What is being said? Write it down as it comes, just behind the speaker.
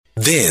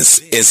This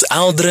is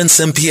Aldrin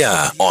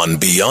Sampear on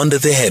Beyond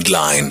the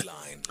Headline.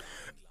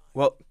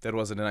 Well, that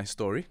was a nice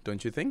story,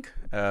 don't you think?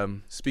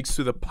 Speaks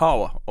to the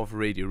power of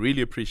radio.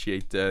 Really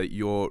appreciate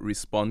your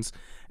response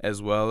as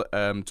well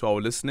to our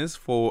listeners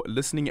for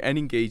listening and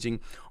engaging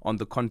on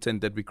the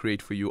content that we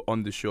create for you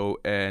on the show,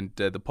 and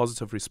the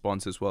positive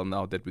response as well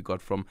now that we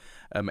got from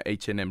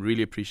H&M.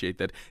 Really appreciate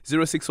that.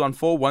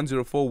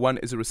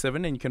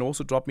 0614-104-107, and you can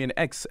also drop me an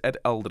X at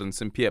Aldrin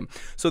Sampear.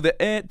 So the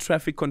air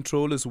traffic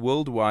controllers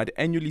worldwide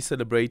annually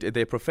celebrate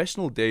their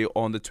professional day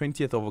on the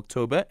 20th of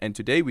October, and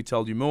today we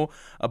tell you more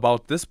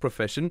about this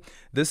profession.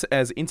 This,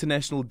 as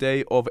International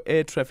Day of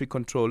Air Traffic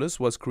Controllers,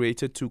 was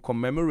created to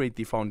commemorate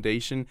the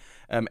foundation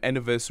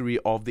anniversary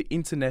of the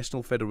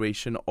International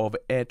Federation of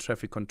Air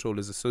Traffic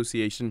Controllers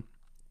Association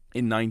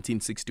in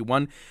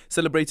 1961.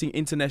 Celebrating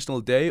International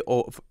Day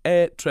of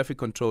Air Traffic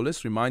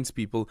Controllers reminds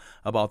people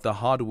about the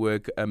hard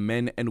work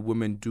men and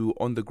women do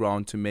on the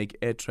ground to make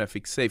air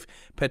traffic safe.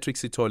 Patrick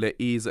Sithole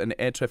is an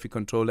air traffic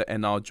controller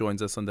and now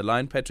joins us on the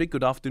line. Patrick,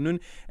 good afternoon,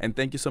 and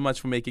thank you so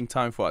much for making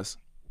time for us.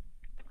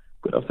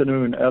 Good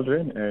afternoon,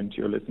 Aldrin, and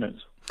your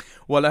listeners.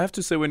 Well, I have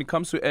to say, when it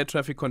comes to air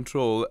traffic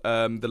control,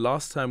 the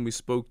last time we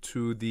spoke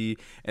to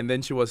and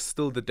then she was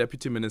still the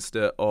Deputy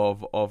Minister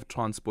of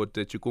Transport,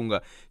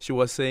 Chikunga, she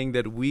was saying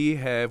that we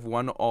have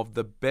one of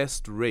the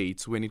best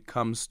rates when it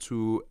comes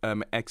to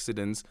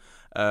accidents,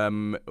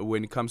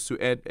 when it comes to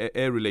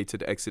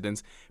air-related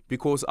accidents,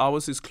 because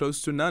ours is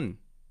close to none.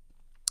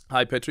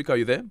 Hi, Patrick, are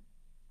you there?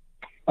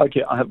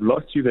 Okay, I have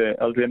lost you there,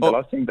 Aldrin. The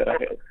last thing that I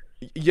heard.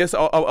 Yes,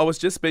 I was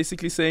just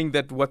basically saying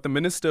that what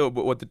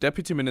the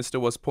Deputy Minister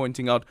was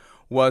pointing out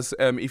was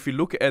if you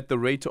look at the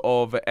rate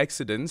of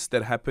accidents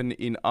that happen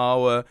in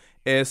our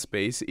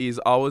airspace,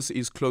 ours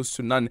is close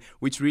to none,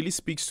 which really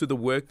speaks to the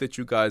work that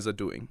you guys are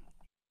doing.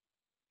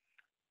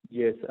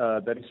 Yes,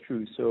 that is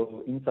true.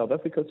 So in South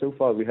Africa so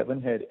far, we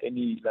haven't had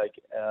any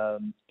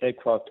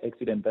aircraft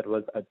accident that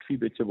was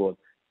attributable,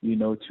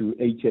 to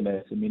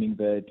HNS, meaning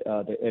that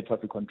the air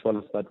traffic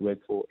controllers that work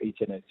for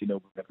HNS, we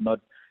have not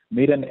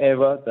made an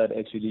error that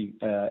actually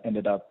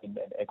ended up in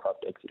an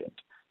aircraft accident.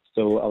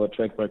 So our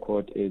track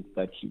record is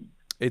that huge.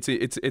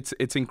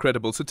 It's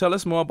incredible. So tell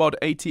us more about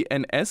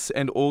ATNS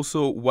and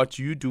also what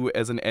you do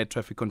as an air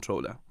traffic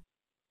controller.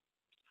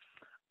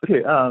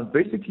 Okay,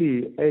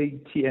 basically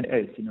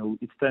ATNS,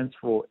 it stands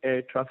for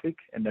Air Traffic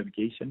and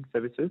Navigation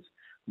Services.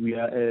 We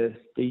are a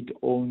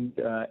state-owned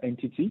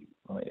entity,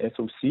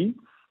 SOC,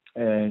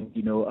 and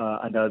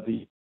under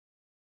the.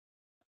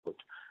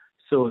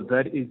 So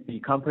that is the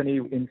company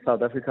in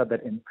South Africa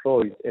that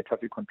employs air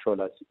traffic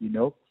controllers,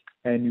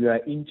 and we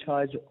are in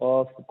charge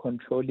of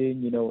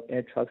controlling,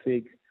 air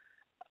traffic,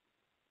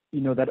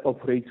 that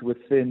operates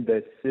within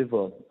the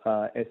civil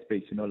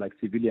airspace, like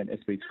civilian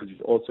airspace,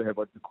 which also have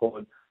what we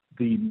call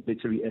the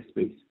military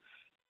airspace.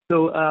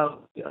 So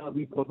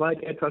we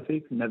provide air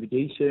traffic,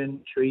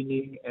 navigation,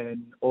 training,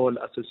 and all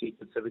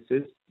associated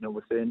services,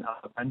 within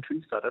our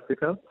country, South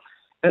Africa,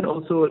 and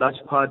also a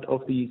large part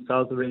of the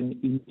southern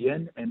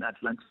Indian and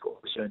Atlantic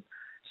Ocean.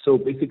 So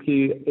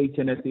basically,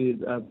 HNS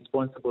is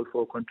responsible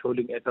for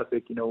controlling air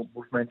traffic,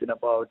 movement in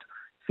about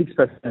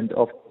 6%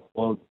 of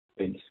all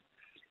space.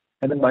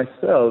 And then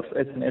myself,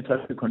 as an air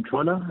traffic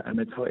controller, I'm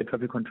a air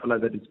traffic controller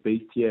that is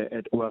based here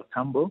at OR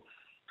Tambo.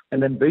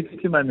 And then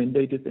basically my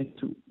mandate is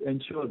to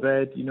ensure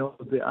that,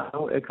 there are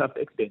no aircraft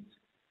accidents.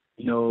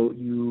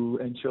 You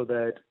ensure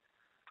that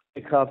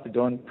aircraft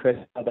don't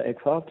crash other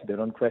aircraft, they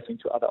don't crash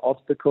into other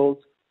obstacles,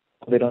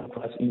 they don't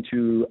crash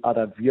into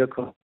other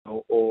vehicles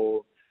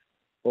or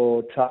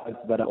trucks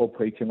that are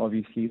operating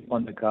obviously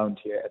on the ground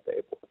here at the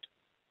airport.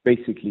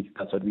 Basically,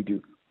 that's what we do.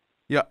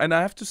 Yeah, and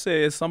I have to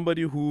say, as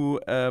somebody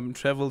who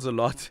travels a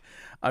lot,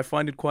 I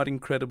find it quite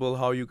incredible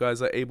how you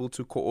guys are able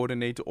to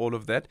coordinate all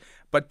of that.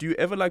 But do you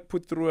ever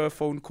put through a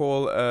phone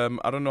call?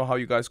 I don't know how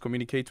you guys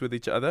communicate with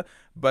each other,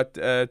 but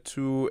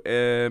to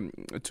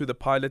the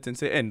pilot and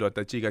say,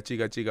 "Ndota chiga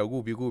chiga chiga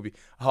gubi gubi."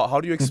 How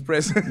do you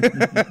express?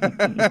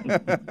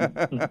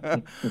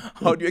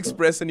 How do you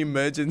express an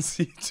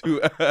emergency to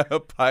a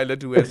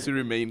pilot who has to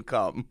remain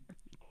calm?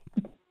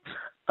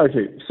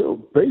 Okay, so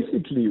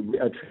basically we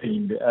are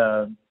trained.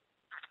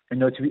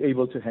 To be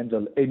able to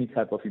handle any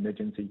type of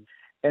emergency.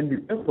 And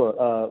remember,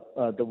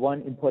 the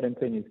one important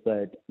thing is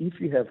that if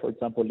you have, for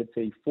example, let's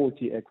say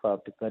 40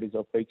 aircraft that is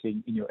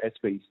operating in your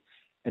airspace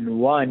and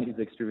one is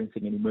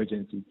experiencing an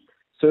emergency.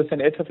 So as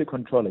an air traffic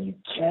controller, you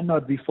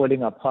cannot be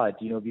falling apart,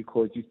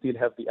 because you still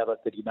have the other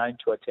 39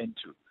 to attend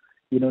to.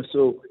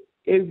 So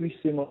every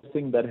single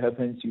thing that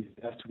happens, you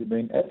have to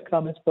remain as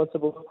calm as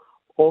possible,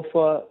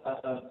 offer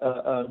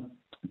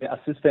the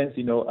assistance,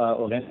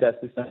 or render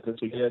assistance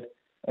as required.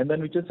 And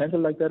then we just handle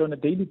like that on a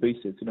daily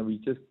basis. We're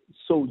just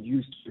so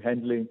used to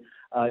handling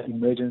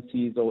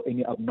emergencies or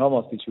any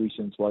abnormal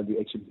situations while we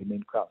actually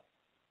remain calm.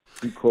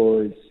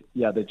 Because,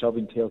 the job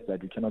entails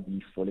that we cannot be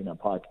falling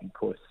apart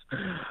because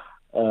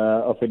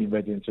of an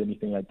emergency or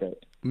anything like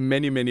that.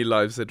 Many, many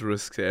lives at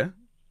risk here.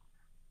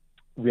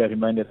 We are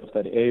reminded of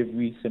that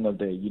every single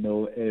day.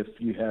 If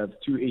you have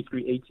two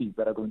A380s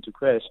that are going to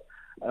crash,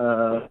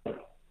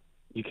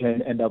 you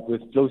can end up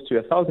with close to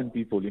 1,000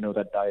 people,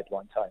 that die at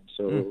one time.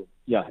 So,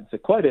 yeah, it's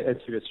quite a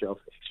serious job,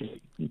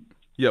 actually.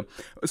 Yeah.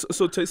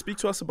 So to speak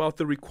to us about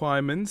the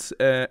requirements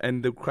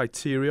and the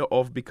criteria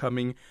of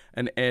becoming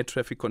an air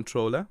traffic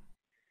controller.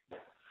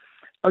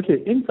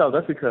 Okay, in South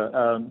Africa,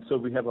 so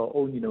we have our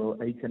own,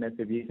 HNS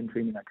Aviation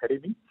Training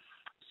Academy.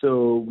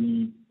 So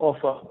we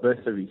offer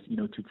bursaries,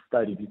 to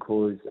study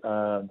because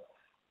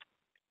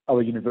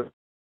our university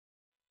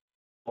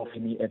offers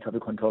any air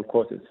traffic control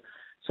courses.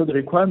 So the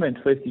requirement,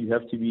 firstly, you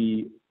have to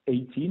be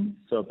 18.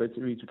 So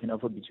bursaries you can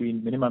offer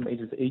between minimum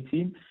ages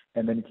 18,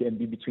 and then it can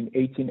be between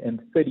 18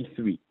 and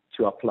 33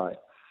 to apply.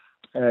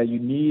 You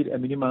need a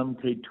minimum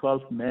grade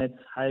 12 maths,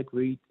 high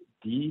grade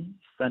D,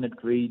 standard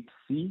grade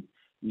C,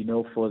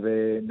 for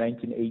the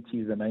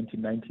 1980s and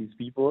 1990s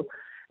people.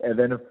 And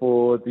then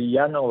for the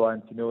younger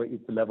ones,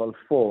 it's level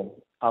 4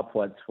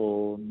 upwards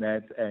for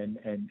maths and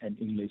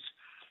English.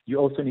 You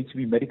also need to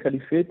be medically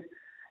fit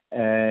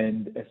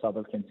and a South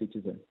African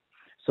citizen.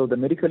 So the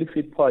medically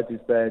fit part is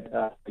that,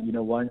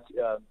 once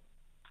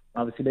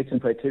our selection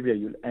criteria,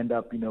 you'll end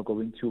up,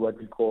 going to what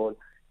we call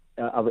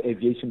our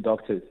aviation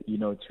doctors,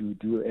 to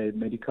do a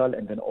medical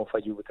and then offer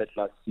you with a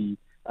Class C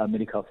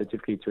medical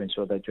certificate to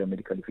ensure that you're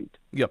medically fit.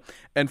 Yeah.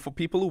 And for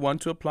people who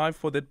want to apply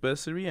for that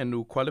bursary and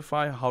who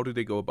qualify, how do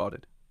they go about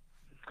it?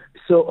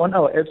 So on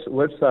our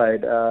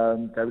website,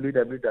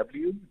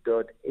 www.atns,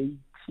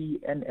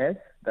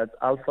 that's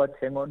Alpha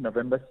Tango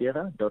November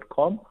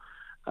Sierra.com.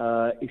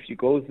 If you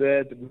go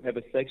there, we have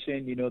a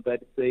section,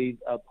 that says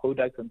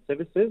products and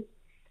services,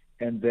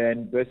 and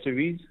then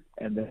bursaries,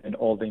 and then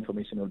all the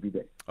information will be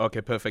there.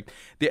 Okay, perfect.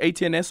 The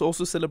ATNS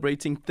also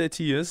celebrating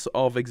 30 years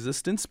of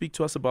existence. Speak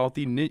to us about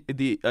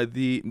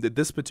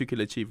this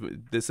particular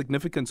achievement, the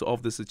significance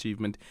of this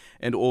achievement,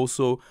 and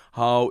also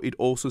how it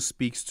also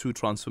speaks to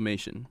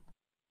transformation.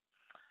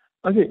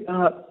 Okay,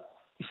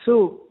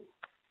 so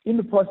in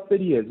the past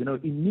 30 years,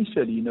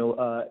 initially,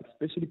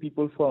 especially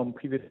people from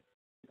previous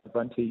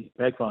advantage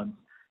backgrounds,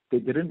 they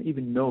didn't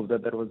even know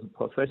that there was a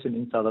profession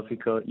in South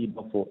Africa,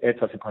 for air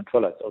traffic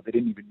controllers, or they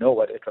didn't even know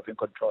what air traffic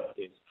controller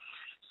is.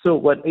 So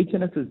what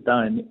HNS has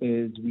done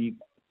is we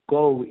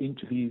go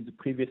into these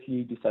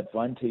previously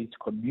disadvantaged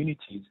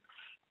communities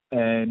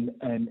and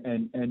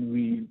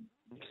we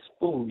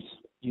expose,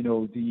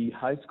 the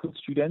high school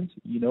students,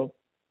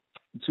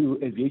 to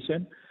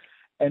aviation.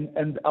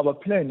 And our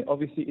plan,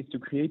 obviously, is to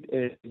create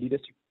a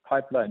leadership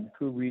pipeline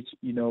through which,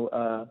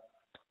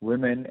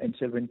 women and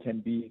children can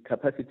be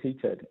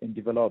capacitated and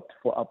developed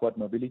for upward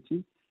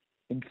mobility,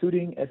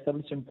 including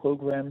establishing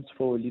programs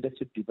for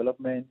leadership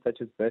development, such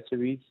as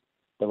bursaries,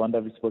 the one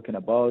that we've spoken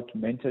about,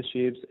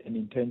 mentorships, and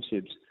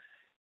internships.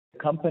 The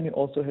company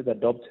also has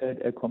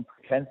adopted a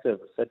comprehensive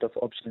set of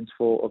options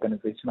for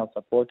organizational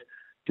support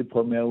to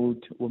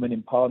promote women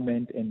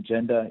empowerment and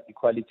gender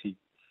equality.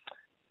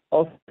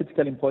 Of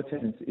critical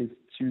importance is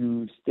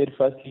to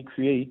steadfastly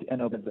create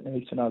an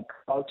organizational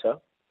culture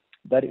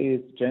that is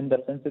gender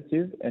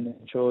sensitive and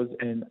ensures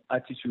an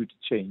attitude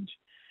change.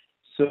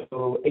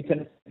 So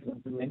HNS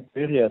implements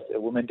various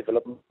women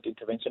development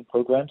intervention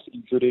programs,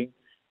 including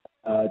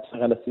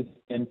general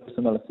assistant,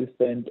 personal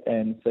assistant,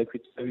 and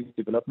secretary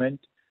development,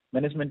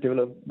 management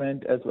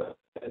development, as well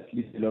as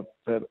lead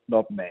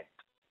development.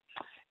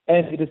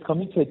 And it is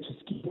committed to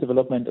skills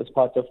development as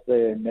part of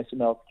the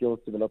National Skills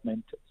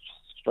Development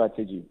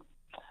Strategy.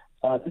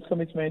 This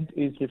commitment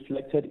is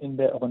reflected in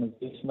the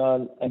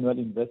organizational annual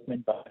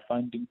investment by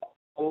funding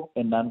core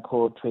and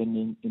non-core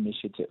training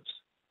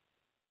initiatives.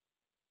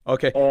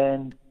 Okay.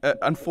 And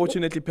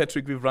unfortunately,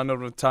 Patrick, we've run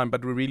out of time,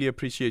 but we really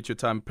appreciate your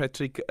time.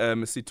 Patrick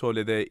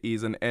Sithole there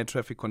is an air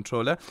traffic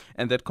controller,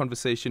 and that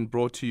conversation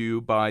brought to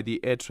you by the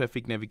Air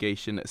Traffic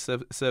Navigation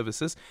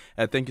Services.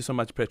 Thank you so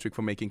much, Patrick,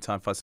 for making time for us.